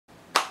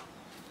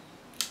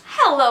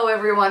Hello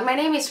everyone, my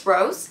name is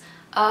Rose.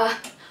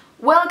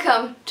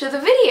 Welcome to the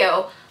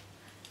video.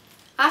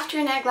 After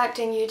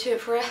neglecting YouTube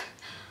for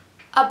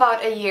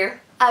about a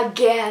year,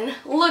 again,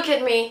 look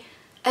at me,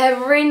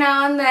 every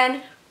now and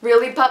then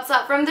really pops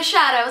up from the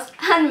shadows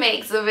and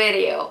makes a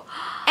video.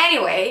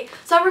 Anyway,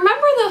 so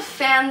remember the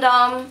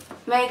fandom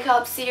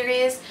makeup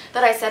series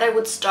that I said I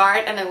would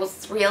start and I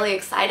was really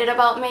excited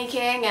about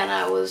making and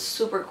I was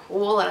super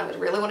cool and I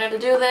really wanted to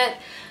do that,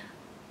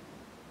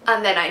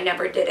 and then I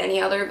never did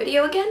any other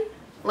video again?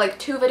 Like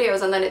 2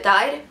 videos and then it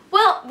died?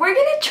 Well, we're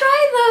gonna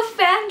try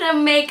the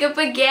fandom makeup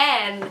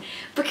again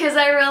because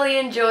I really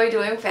enjoy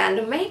doing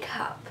fandom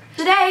makeup.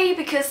 Today,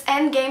 because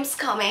Endgame's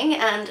coming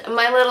and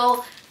my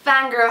little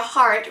fangirl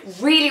heart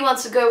really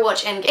wants to go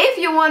watch Endgame. If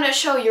you want to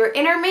show your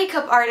inner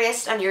makeup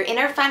artist and your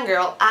inner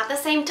fangirl at the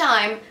same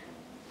time,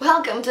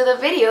 welcome to the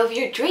video of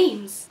your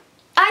dreams.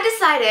 I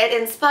decided,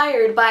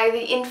 inspired by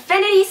the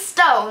Infinity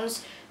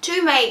Stones,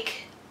 to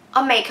make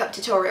a makeup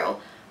tutorial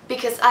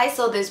because I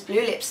saw this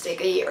blue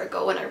lipstick a year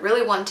ago and I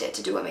really wanted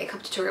to do a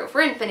makeup tutorial for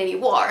Infinity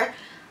War,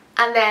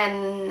 and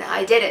then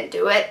I didn't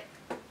do it.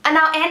 And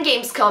now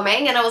Endgame's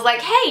coming and I was like,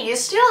 hey, you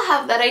still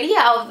have that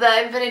idea of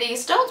the Infinity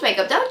Stones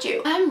makeup, don't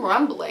you? I'm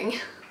rumbling.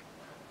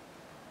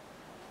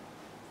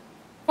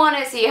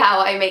 Wanna see how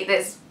I make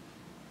this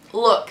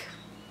look?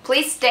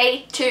 Please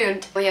stay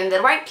tuned. You're in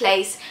the right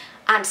place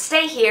and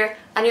stay here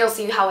and you'll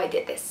see how I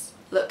did this.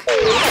 Look.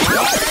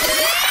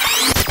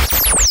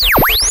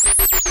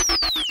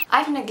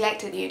 I've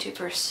neglected YouTube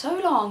for so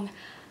long,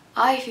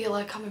 I feel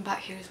like coming back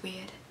here is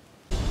weird.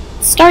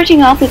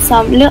 Starting off with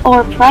some Lil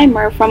or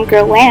primer from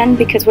Guerlain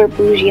because we're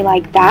bougie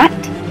like that.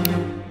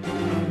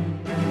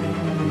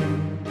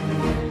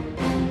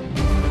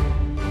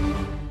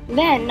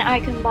 Then I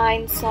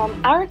combined some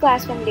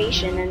Hourglass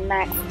foundation and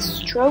MAC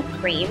stroke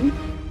cream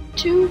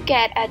to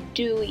get a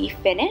dewy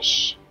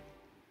finish,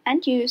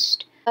 and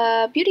used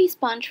a beauty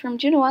sponge from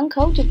Juno &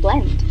 Co to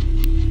blend.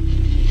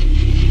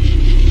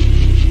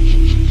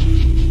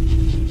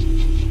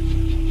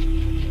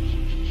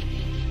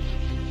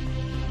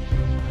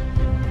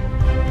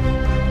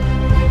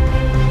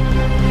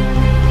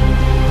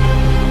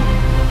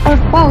 For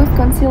both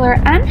concealer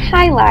and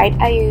highlight,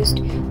 I used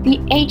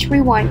the Age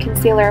Rewind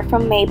concealer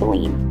from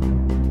Maybelline.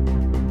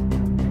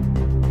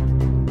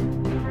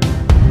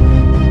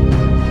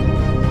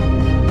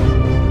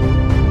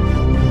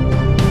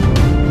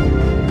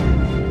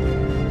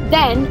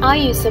 Then I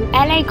used some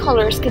LA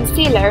Colors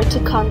concealer to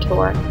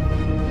contour.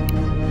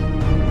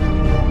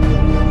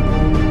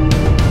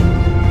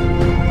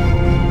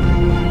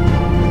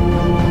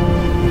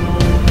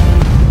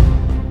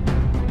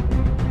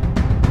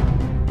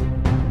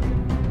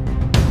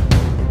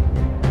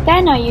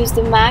 Then I used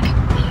the MAC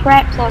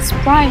Thread Plus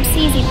Prime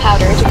CZ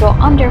powder to go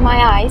under my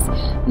eyes,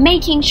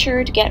 making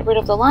sure to get rid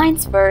of the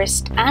lines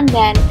first and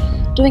then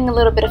doing a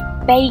little bit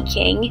of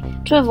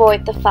baking to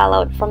avoid the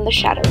fallout from the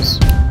shadows.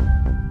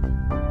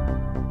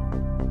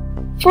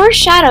 For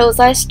shadows,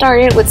 I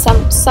started with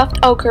some soft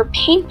ochre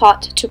paint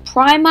pot to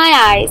prime my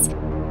eyes.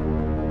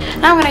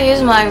 Now I'm going to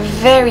use my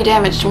very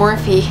damaged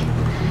Morphe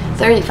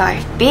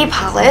 35B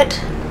palette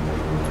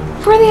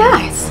for the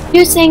eyes.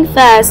 Using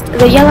first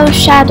the yellow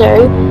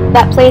shadow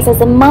that plays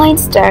as a Mind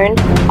Stone,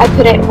 I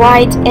put it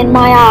right in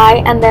my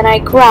eye, and then I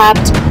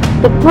grabbed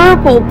the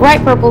purple,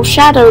 bright purple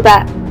shadow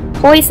that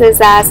poises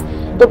as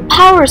the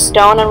Power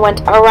Stone and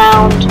went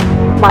around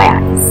my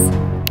eyes.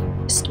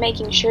 Just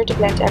making sure to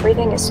blend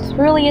everything as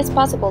thoroughly as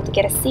possible to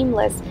get a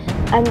seamless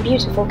and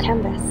beautiful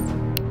canvas.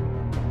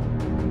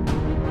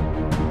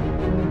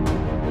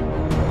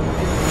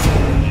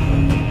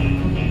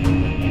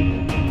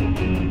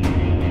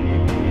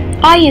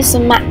 I use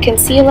some matte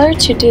concealer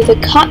to do the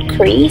cut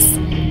crease,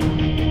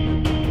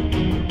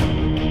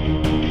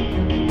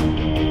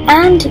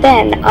 and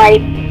then I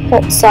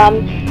put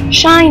some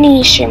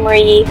shiny,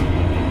 shimmery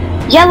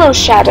yellow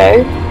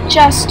shadow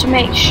just to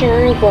make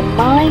sure the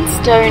Mind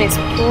Stone is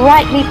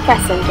brightly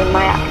present in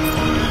my eyes.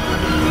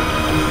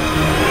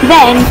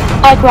 Then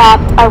I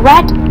grabbed a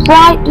red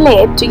bright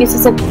lip to use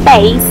as a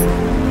base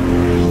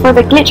for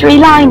the glittery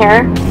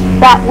liner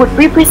that would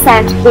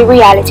represent the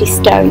Reality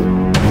Stone.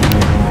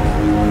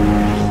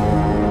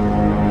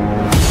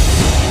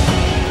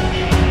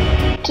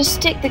 To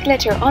stick the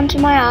glitter onto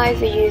my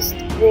eyes, I used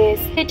this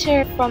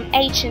glitter from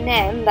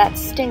H&M that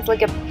stings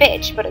like a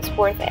bitch, but it's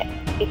worth it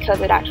because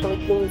it actually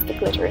glues the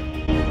glitter.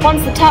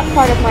 Once the top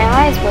part of my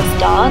eyes was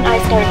done, I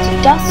started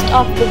to dust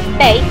off the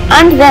base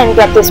and then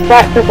grabbed this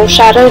bright purple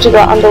shadow to go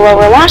on the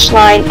lower lash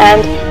line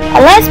and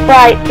a less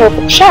bright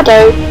purple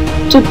shadow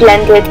to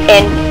blend it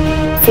in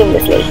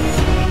seamlessly.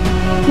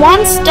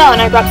 Once done,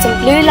 I grabbed some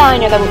blue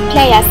liner that would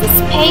play as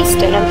this paste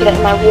and put it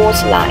in my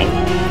waterline.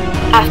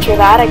 After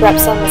that, I grabbed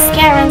some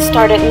mascara and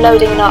started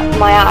loading up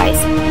my eyes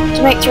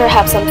to make sure I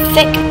have some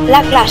thick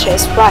black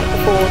lashes right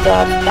before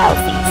the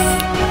falsies.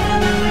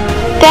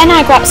 Then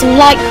I grabbed some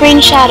light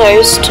green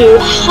shadows to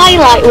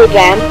highlight with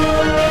them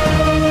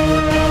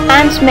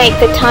and make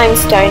the Time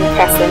Stone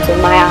present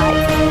in my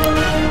eyes.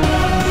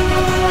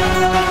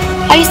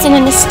 I used an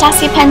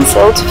Anastasia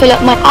pencil to fill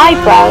up my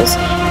eyebrows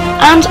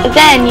and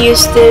then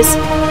use this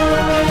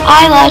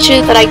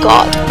eyeliner that I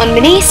got on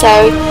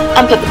Miniso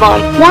and put them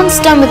on. Once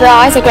done with the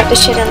eyes, I grabbed the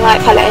Shade and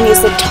Light palette and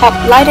used the top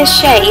lightest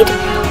shade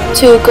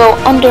to go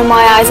under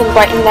my eyes and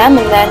brighten them,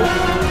 and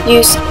then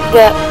use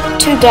the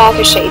two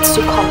darker shades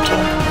to contour.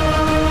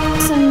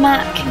 Some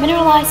MAC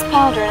mineralized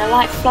powder and a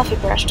light fluffy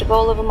brush to go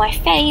all over my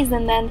face,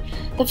 and then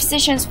the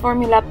Physicians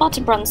Formula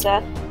Butter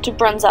Bronzer to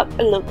bronze up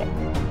a little bit.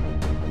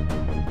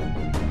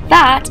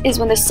 That is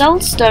when the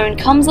Soul Stone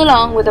comes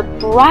along with a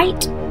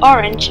bright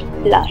orange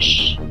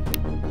blush.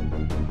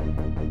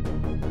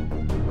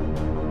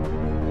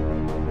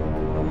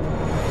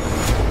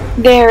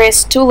 There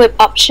is two lip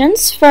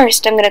options.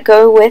 First, I'm gonna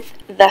go with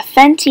the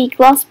Fenty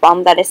Gloss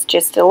Bomb, that is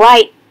just a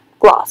light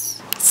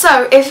gloss.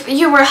 So, if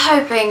you were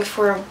hoping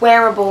for a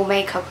wearable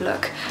makeup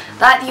look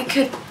that you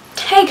could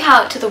take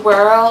out to the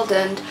world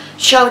and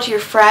show to your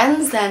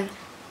friends, then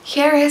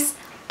here is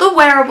the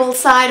wearable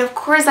side. Of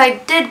course, I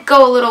did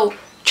go a little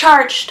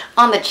charged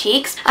on the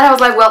cheeks, and I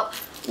was like, well,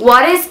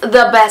 what is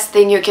the best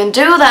thing you can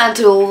do then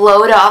to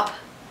load up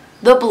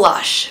the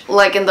blush?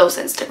 Like in those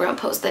Instagram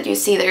posts that you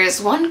see, there is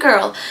one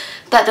girl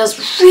that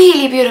does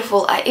really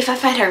beautiful, if I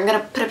find her, I'm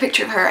gonna put a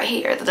picture of her right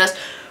here, that does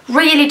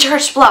really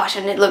charged blush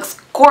and it looks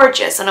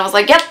gorgeous, and I was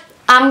like, yep,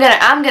 I'm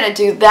gonna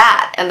do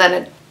that. And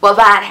then well,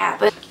 that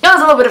happened. It was a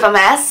little bit of a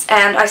mess,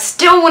 and I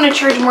still want to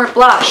charge more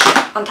blush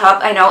on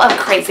top. I know, I'm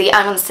crazy,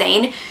 I'm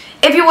insane.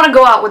 If you want to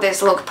go out with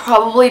this look,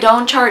 probably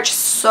don't charge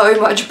so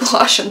much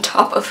blush on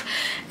top of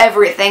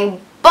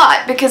everything,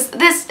 but because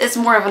this is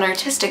more of an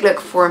artistic look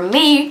for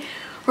me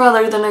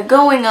rather than a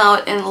going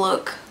out and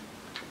look,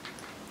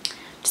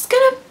 just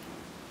gonna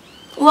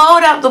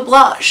load up the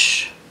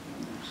blush.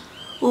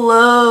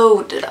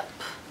 Load it up.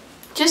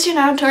 Just, you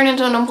know, turn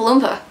into an Oompa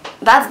Loompa.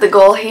 That's the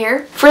goal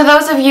here. For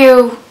those of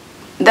you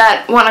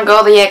that want to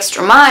go the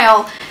extra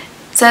mile,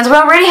 since we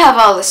already have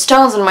all the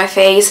stones on my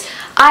face,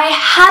 I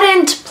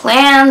hadn't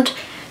planned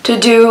to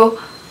do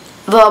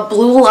the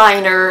blue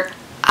liner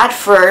at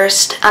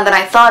first, and then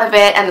I thought of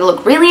it and it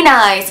looked really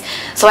nice.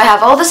 So I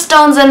have all the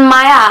stones in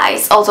my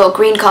eyes, also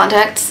green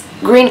contacts.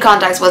 Green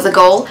contacts was the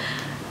goal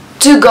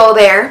to go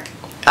there,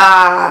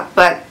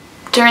 but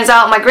turns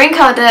out my green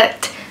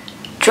contact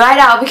dried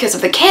out because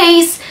of the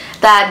case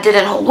that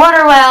didn't hold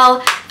water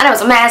well, and it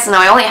was a mess, and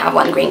now I only have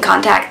one green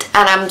contact,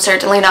 and I'm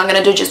certainly not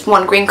gonna do just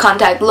one green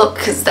contact look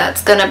because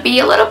that's gonna be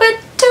a little bit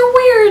too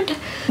weird.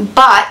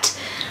 But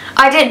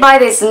I did buy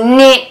this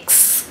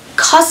NYX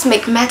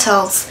Cosmic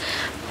Metals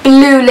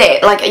blue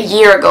lid like a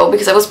year ago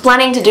because I was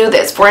planning to do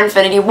this for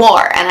Infinity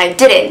War and I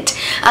didn't,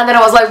 and then I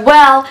was like,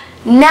 well,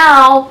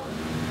 now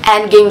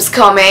Endgame's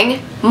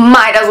coming,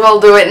 might as well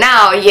do it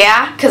now,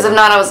 yeah, because if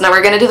not I was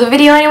never gonna do the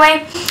video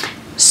anyway.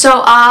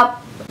 So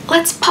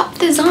let's pop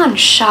this on,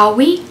 shall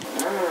we?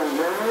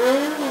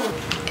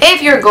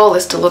 If your goal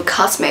is to look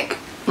cosmic,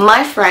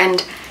 my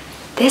friend,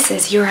 this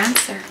is your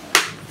answer.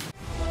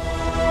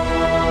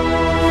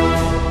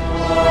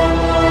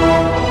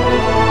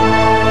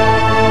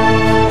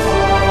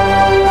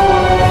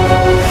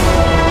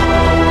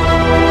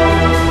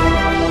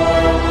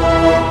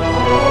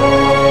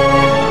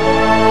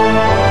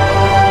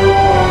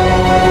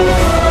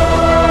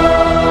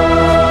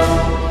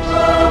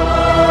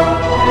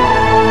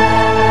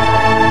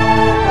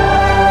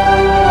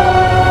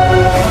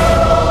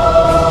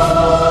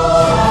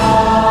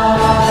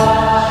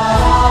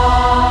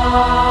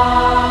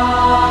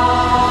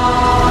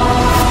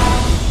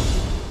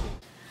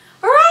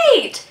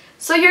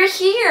 So you're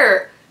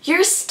here.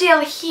 You're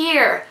still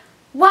here.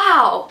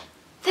 Wow.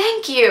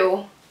 Thank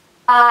you.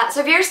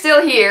 So if you're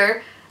still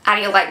here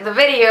and you like the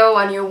video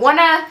and you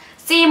wanna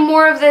see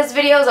more of these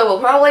videos that will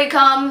probably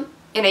come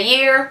in a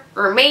year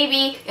or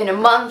maybe in a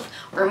month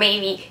or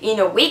maybe in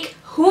a week,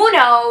 who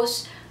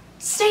knows,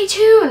 stay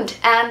tuned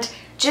and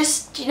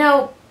just, you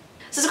know,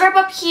 subscribe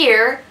up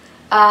here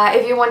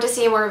if you want to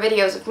see more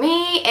videos of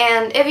me,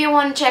 and if you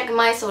want to check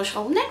my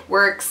social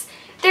networks,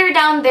 they're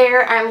down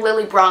there. I'm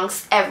Lily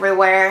Bronx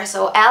everywhere,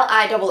 so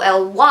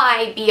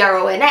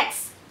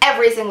LILLYBRONX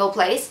every single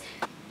place.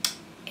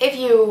 If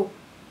you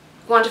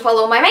want to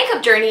follow my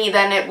makeup journey,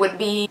 then it would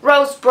be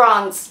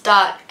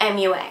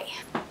rosebronx.mua.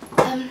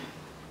 I'm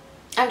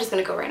just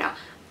gonna go right now.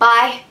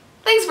 Bye.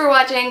 Thanks for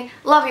watching.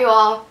 Love you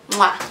all.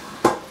 Mwah.